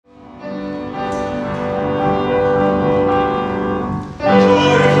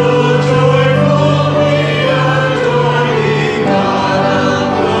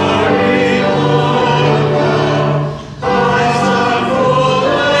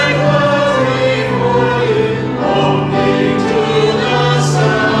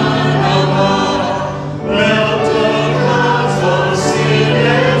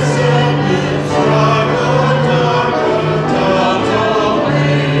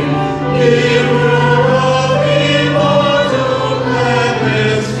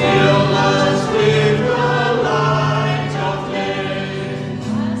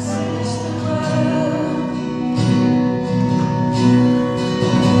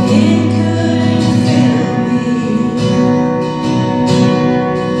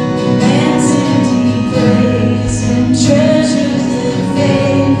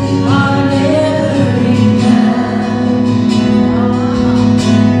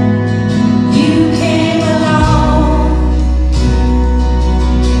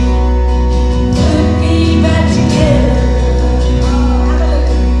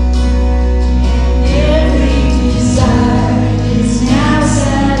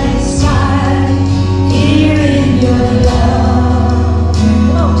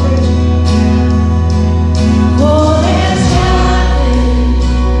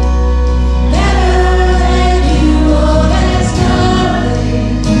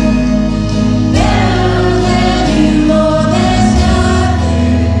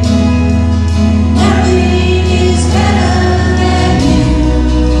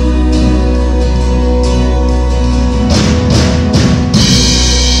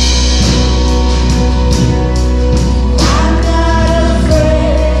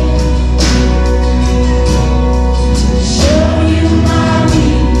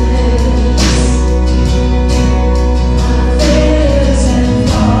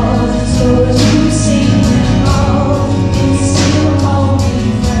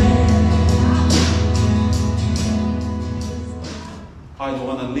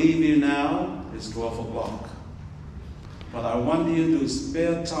want you to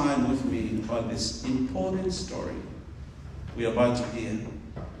spare time with me on this important story we are about to hear.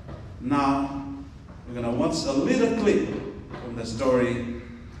 Now, we're going to watch a little clip from the story,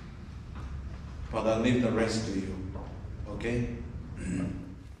 but I'll leave the rest to you. Okay?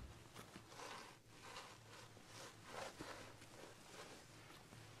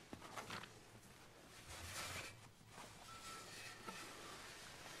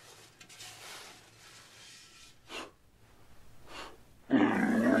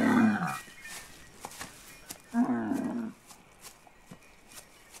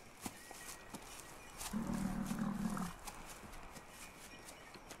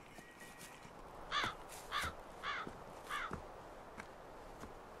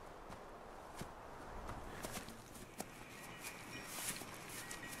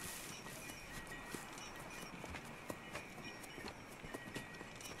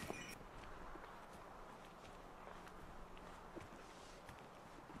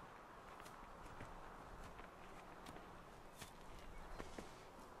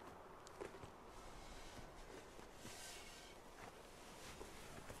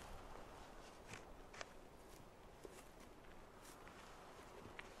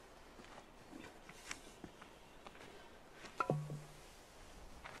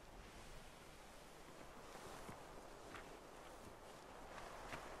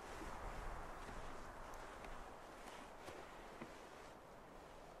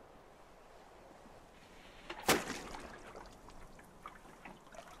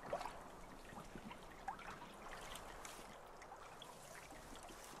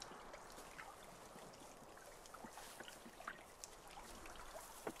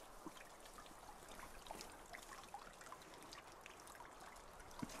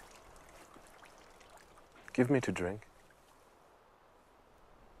 Give me to drink.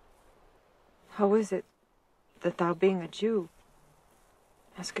 How is it that thou, being a Jew,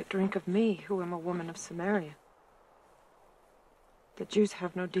 ask a drink of me, who am a woman of Samaria? The Jews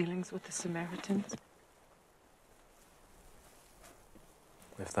have no dealings with the Samaritans.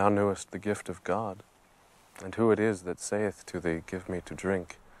 If thou knewest the gift of God, and who it is that saith to thee, Give me to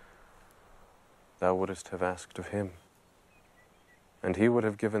drink, thou wouldest have asked of him, and he would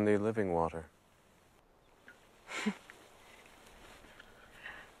have given thee living water.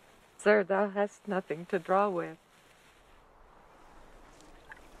 Sir, thou hast nothing to draw with.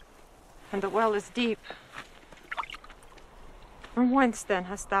 And the well is deep. From whence then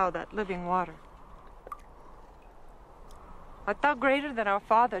hast thou that living water? Art thou greater than our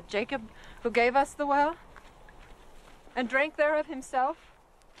father Jacob, who gave us the well, and drank thereof himself,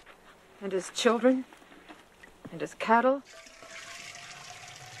 and his children, and his cattle?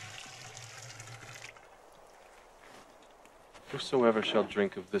 Whosoever shall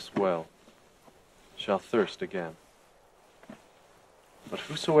drink of this well shall thirst again. But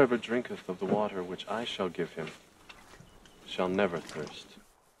whosoever drinketh of the water which I shall give him shall never thirst.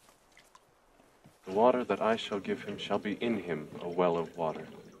 The water that I shall give him shall be in him a well of water,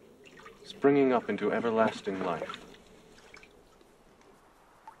 springing up into everlasting life.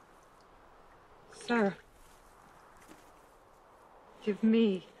 Sir, give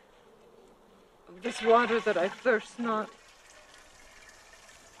me of this water that I thirst not,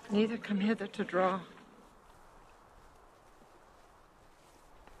 neither come hither to draw.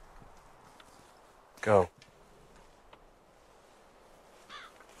 Go.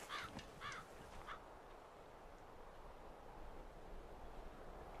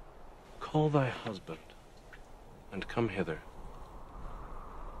 Call thy husband, and come hither.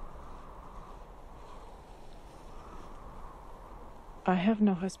 I have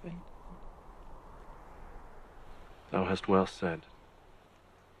no husband. Thou hast well said.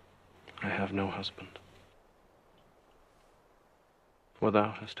 I have no husband. For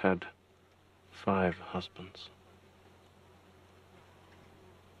thou hast had 5 husbands,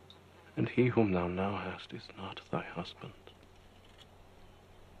 and he whom thou now hast is not thy husband.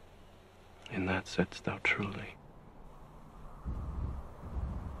 In that saidst thou truly.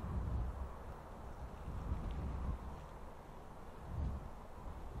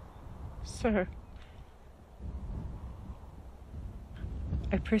 Sir,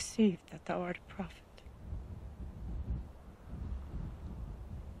 I perceive that thou art a prophet.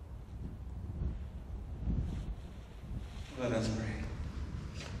 Let us pray.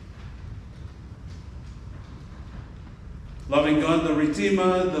 Loving God, the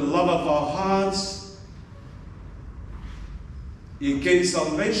Redeemer, the love of our hearts, you gave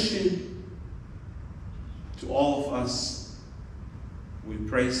salvation to all of us. We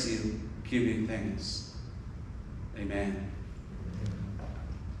praise you, give you thanks. Amen.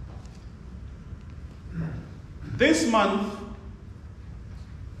 This month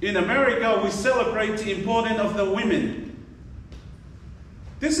In America, we celebrate the importance of the women.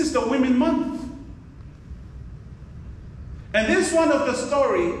 This is the Women Month. And this is one of the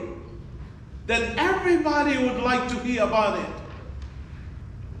story that everybody would like to hear about it.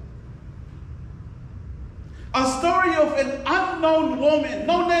 A story of an unknown woman,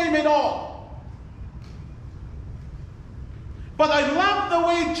 no name at all. But I love the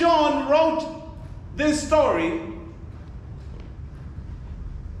way John wrote this story,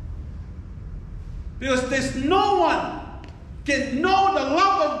 because there's no one can know the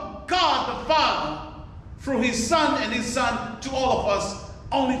love of God the Father through his Son and his Son to all of us.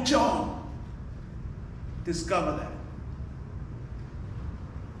 Only John discovered that.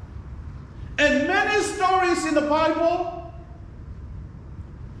 And many stories in the Bible,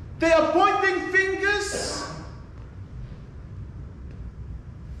 they are pointing fingers,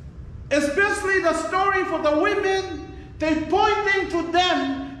 especially the story for the women. They're pointing to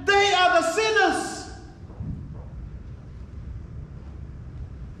them. They are the sinners.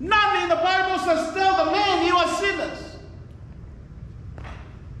 None in the Bible says, tell the men you are sinners.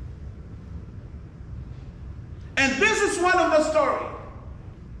 And this is one of the stories.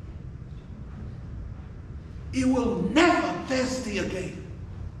 You will never thirsty again.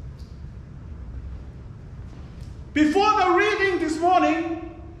 Before the reading this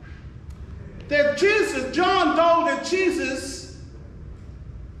morning, that John told that Jesus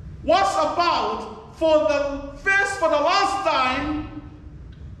was about for the last time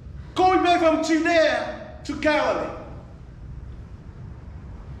going back from Judea to Galilee.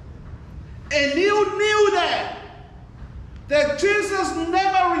 And you knew that Jesus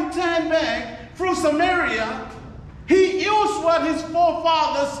never returned back through Samaria. He used what his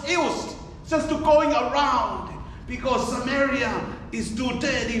forefathers used, just to going around, because Samaria is too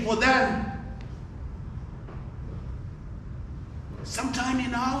dirty for them. Sometime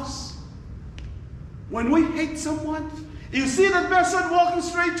in us, when we hate someone, you see that person walking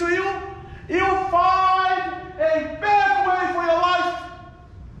straight to you, you'll find a bad way for your life.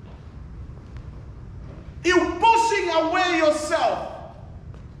 You're pushing away yourself.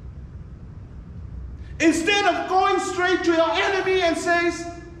 Instead of going straight to your enemy and says,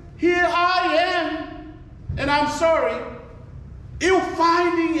 here I am, and I'm sorry, you're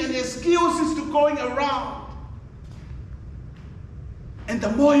finding an excuse to going around. And the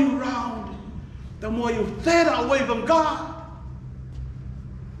more you round, the more you fed away from God.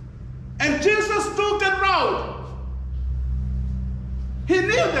 And Jesus took that route. He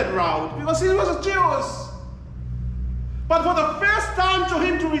knew that route because he was a Jew. But for the first time to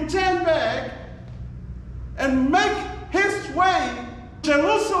him to return back and make his way to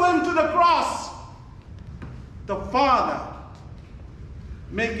Jerusalem to the cross, the Father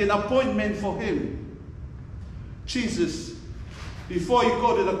make an appointment for him. Jesus, before you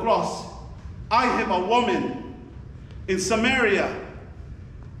go to the cross, I have a woman in Samaria.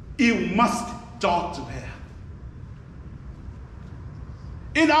 You must talk to her.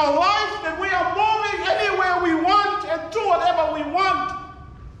 In our life, that we are moving anywhere we want and do whatever we want.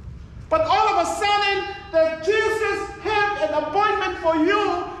 But all of a sudden, that Jesus have an appointment for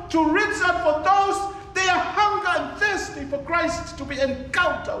you to reach out for those they are hunger and thirsty for Christ to be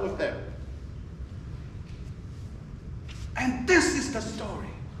encountered with them. And this is the story.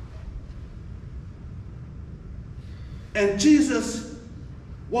 And Jesus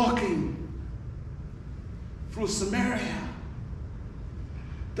walking through Samaria,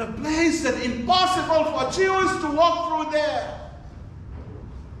 the place that impossible for Jews to walk through there.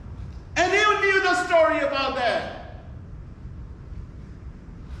 And you knew the story about that.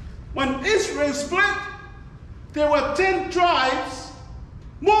 When Israel split, there were 10 tribes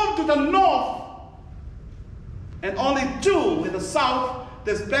moved to the north, and only 2 in the south,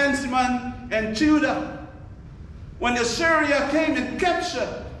 there's Benjamin and Judah. When Assyria came and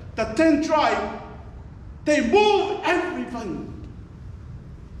captured the 10 tribes, they moved everything,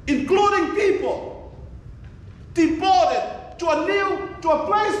 including people, deported to a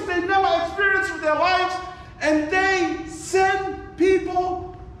place they never experienced with their lives, and they sent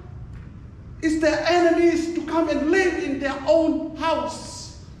people, it's their enemies, to come and live in their own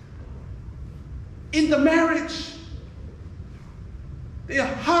house, in the marriage. They are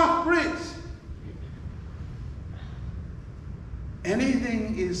half-breeds.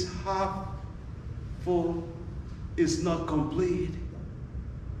 Anything is half full is not complete.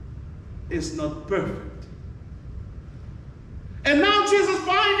 It's not perfect. And now Jesus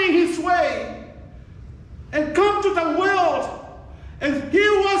finding his way and come to the world, and he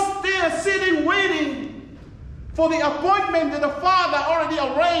was there sitting waiting for the appointment that the Father already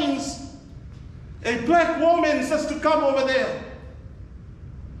arranged. A black woman says to come over there.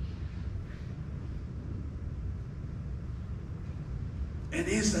 And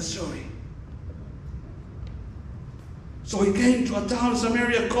here's the story. So he came to a town in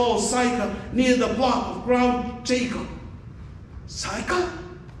Samaria called Sychar, near the plot of ground Jacob. Sychar?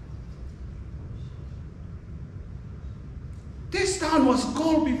 This town was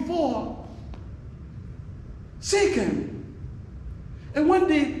called before Shechem. And when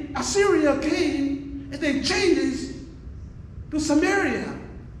the Assyria came, and they changed it to Samaria.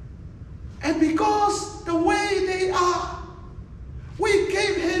 And because the way they are, we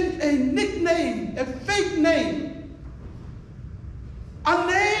gave him a nickname, a fake name. A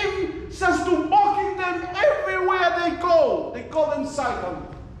name just to mocking them everywhere they go. They call them Sychar.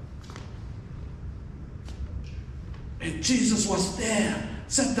 And Jesus was there,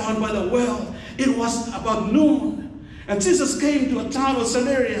 sat down by the well. It was about noon. And Jesus came to a town of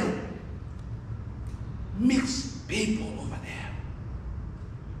Samaria. Mixed people over there.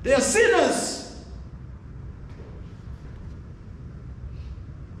 They are sinners.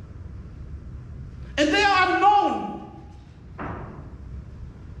 And they are unknown.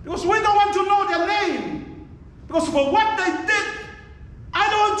 Because we don't want to know their name. Because for what they did, I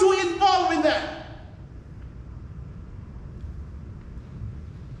don't want to involve in that.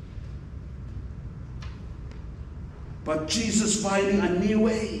 But Jesus finding a new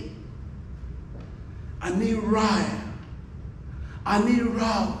way, a new ride, a new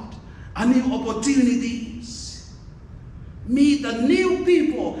route, a new opportunities. Meet the new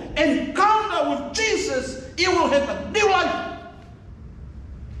people, encounter with Jesus, you will have a new life.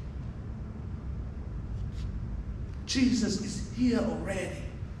 Jesus is here already.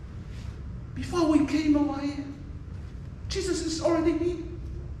 Before we came over here, Jesus is already here.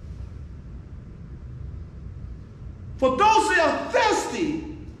 For those who are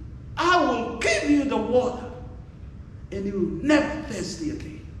thirsty, I will give you the water, and you will never thirsty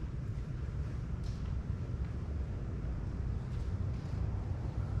again.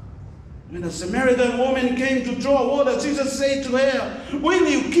 When the Samaritan woman came to draw water, Jesus said to her, "Will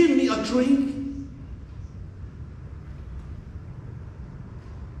you give me a drink?"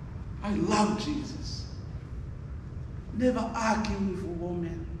 I love Jesus. Never arguing with a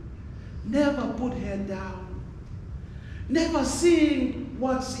woman. Never put her down. Never seeing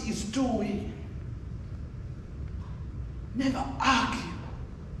what she is doing. Never argue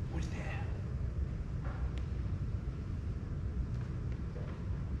with her.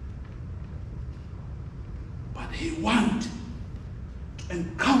 But he wanted to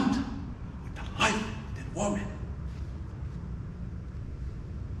encounter with the life of that woman.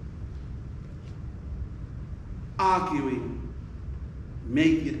 Arguing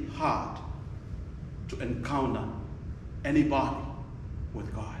make it hard to encounter anybody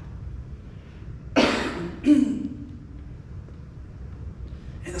with God.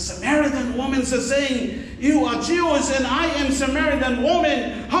 And the Samaritan woman is saying, "You are Jewish and I am Samaritan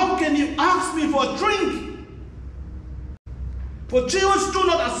woman. How can you ask me for a drink?" For Jews do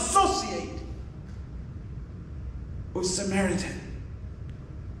not associate with Samaritan.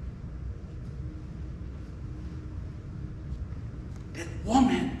 That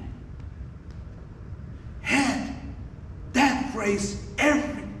woman had that phrase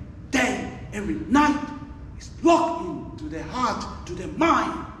every day, every night. It's locked into their heart, to their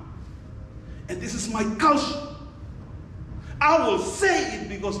mind. And this is my culture. I will say it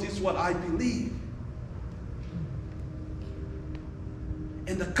because this is what I believe.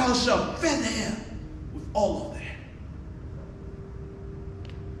 And the culture fed her with all of that.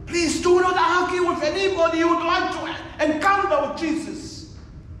 Please do not argue with anybody who would like to encounter with Jesus.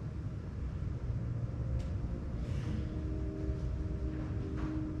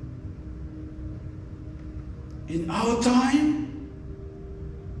 In our time,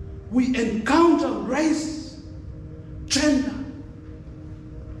 we encounter race, gender,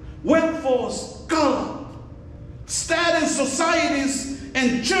 workforce, color, status, societies,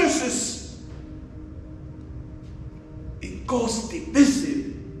 and churches. It goes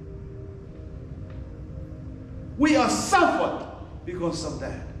divisive. We are suffered because of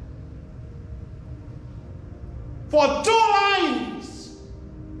that. For 2 lines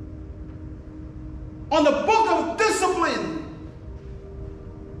on the book of discipline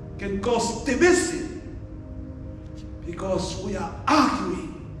can cause divisive because we are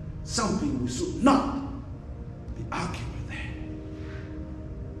arguing something we should not be arguing with that.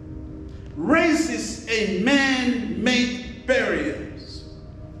 Race is a man-made barrier.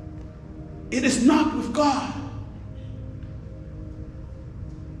 It is not with God.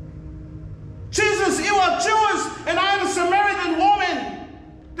 Jesus, you are Jewish and I am a Samaritan woman.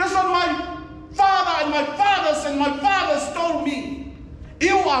 That's what my father and my fathers told me.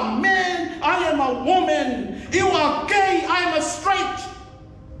 You are man, I am a woman. You are gay, I am a straight.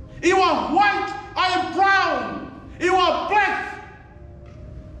 You are white, I am brown. You are black.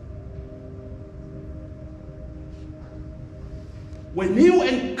 When you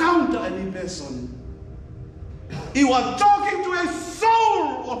encounter any person, you are talking to a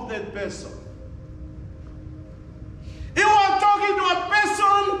soul of that person. You are talking to a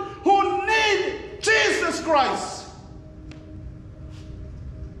person who needs Jesus Christ.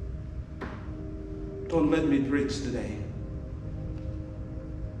 Don't let me preach today.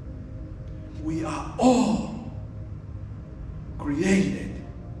 We are all created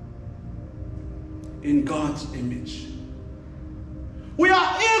in God's image. We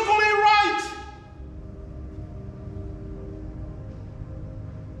are equally right.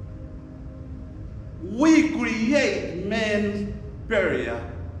 We create man's barrier,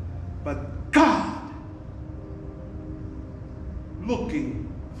 but God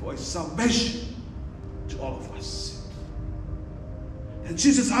looking for a salvation to all of us. And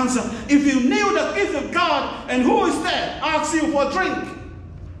Jesus answered, if you knew the gift of God, and who is that asks you for a drink?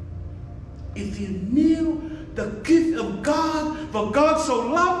 If you knew the gift of God, for God so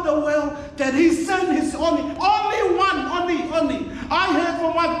loved the world that he sent his only one. I heard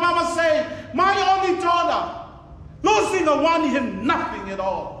from my mama say, my only daughter, losing the one, he had nothing at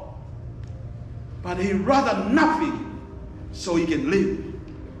all. But he rather nothing so he can live,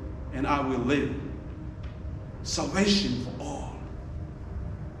 and I will live. Salvation for all.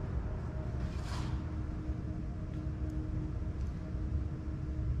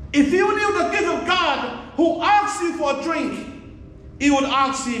 If you knew the gift of God, who asks you for a drink, he would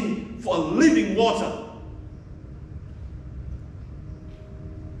ask him for living water.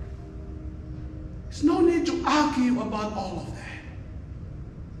 There's no need to argue about all of that.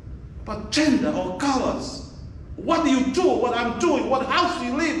 But gender or colors, what do you do, what I'm doing, what house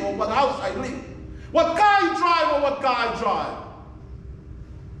you live or what house I live, what car you drive or what car I drive.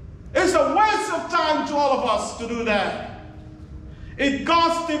 It's a waste of time to all of us to do that. It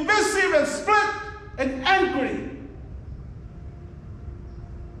got divisive and split and angry.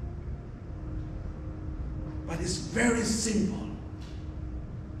 But it's very simple.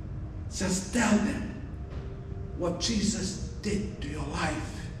 Just tell them what Jesus did to your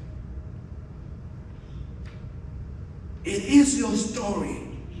life. It is your story.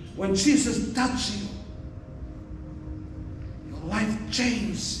 When Jesus touched you, your life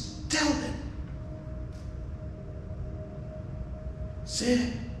changed. Tell them.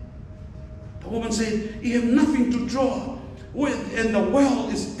 Say, the woman said, you have nothing to draw with, and the well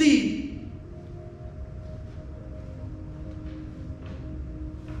is deep.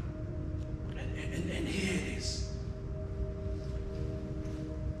 And here it is.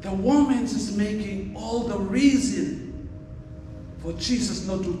 The woman is making all the reason for Jesus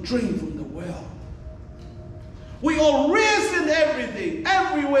not to drink from the well. We all reason everything,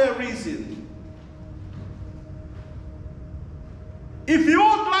 everywhere reason. If you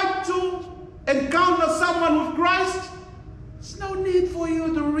would like to encounter someone with Christ, there's no need for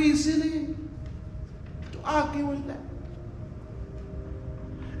you to reason, to argue with them.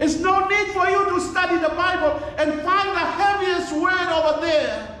 There's no need for you to study the Bible and find the heaviest word over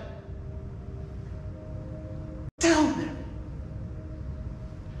there. Tell them,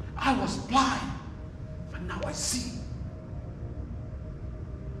 I was blind, but now I see.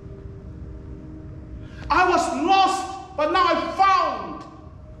 I was lost, but now I found.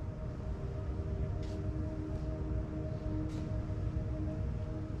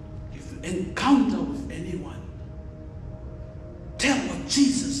 If you encounter with anyone, tell what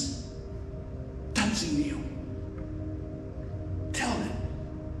Jesus touching you. Tell them.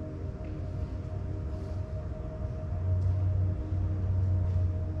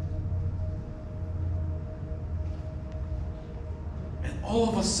 And all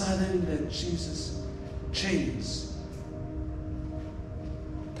of a sudden that Jesus changed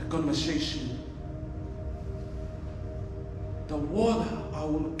the conversation. The water I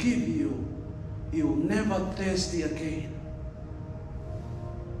will give you, you will never thirsty again.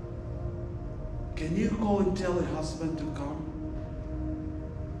 Can you go and tell your husband to come?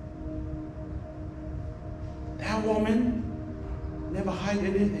 That woman never hide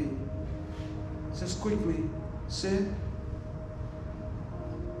anything. Just quickly said,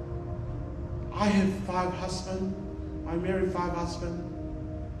 I have 5 husbands. I married 5 husbands.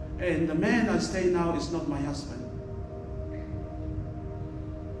 And the man I stay now is not my husband.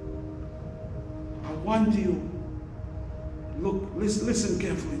 I want you, look, listen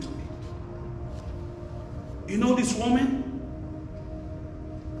carefully to me. You know this woman?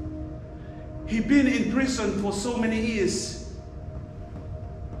 He'd been in prison for so many years.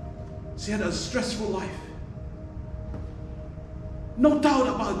 She had a stressful life. No doubt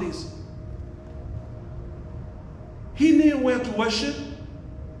about this. He knew where to worship.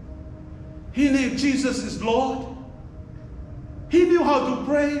 He knew Jesus is Lord. He knew how to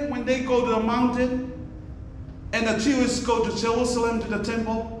pray when they go to the mountain and the Jews go to Jerusalem to the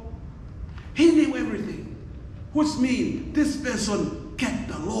temple. He knew everything, which means this person kept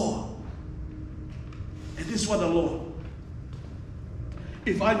the law. And this is what the law.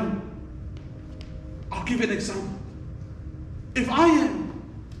 I'll give you an example. If I am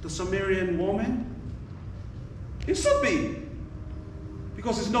the Samaritan woman, it should be,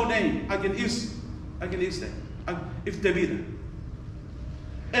 because there's no name. I can use that. If Tevita.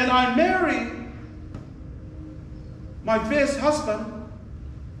 And I marry my first husband,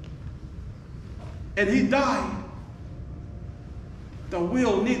 and he died. The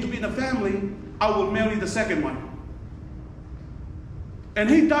will need to be in the family. I will marry the second one. And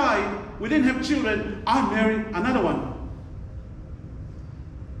he died. We didn't have children. I married another one.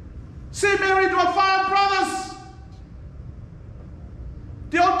 She married to her 5 brothers.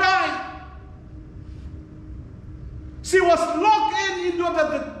 They all died. She was locked into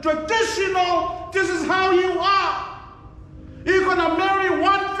the traditional, this is how you are. You're going to marry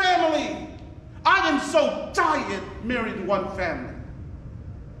one family. I am so tired married one family.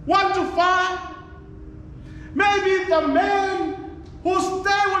 1 to 5. Maybe the man who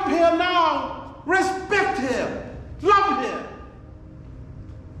stay with her now, respect her, love her.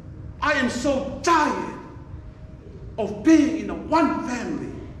 I am so tired of being in a one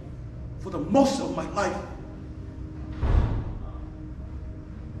family for the most of my life.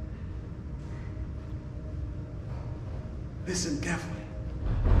 Listen carefully.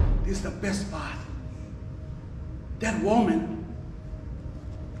 This is the best part. That woman,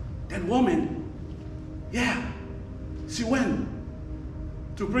 yeah, she went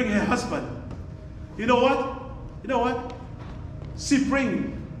to bring her husband. You know what? She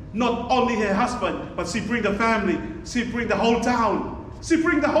bring not only her husband, but she bring the family. She bring the whole town.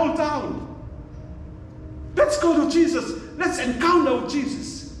 Let's go to Jesus. Let's encounter with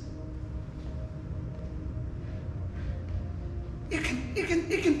Jesus. You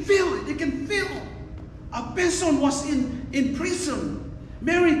can feel it. You can feel a person was in prison,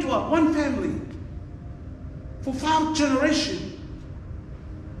 married to one family for 5 generations.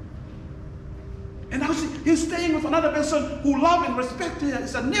 And now he's staying with another person who love and respect her.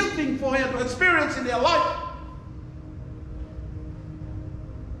 It's a new thing for her to experience in their life.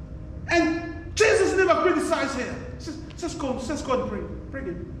 And Jesus never criticized her. He says, just go and bring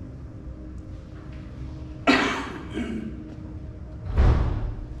him.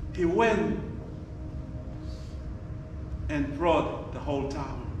 He went and brought the whole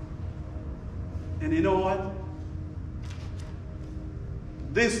town. And you know what?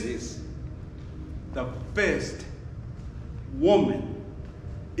 This is the best woman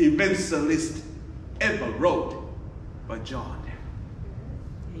evangelist ever wrote by John.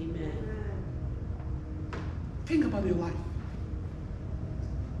 Amen. Think about your life.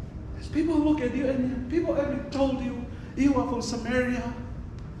 As people look at you and people ever told you, you are from Samaria,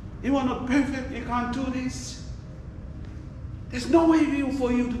 you are not perfect, you can't do this. There's no way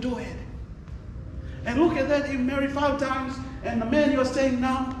for you to do it. And look at that, you married 5 times, and the man you're staying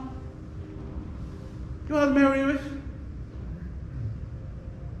now, you want to marry with?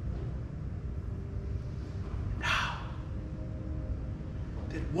 Now,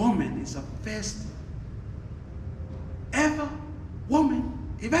 that woman is the first ever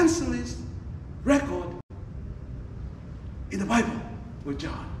woman evangelist record in the Bible with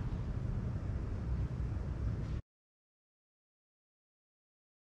John.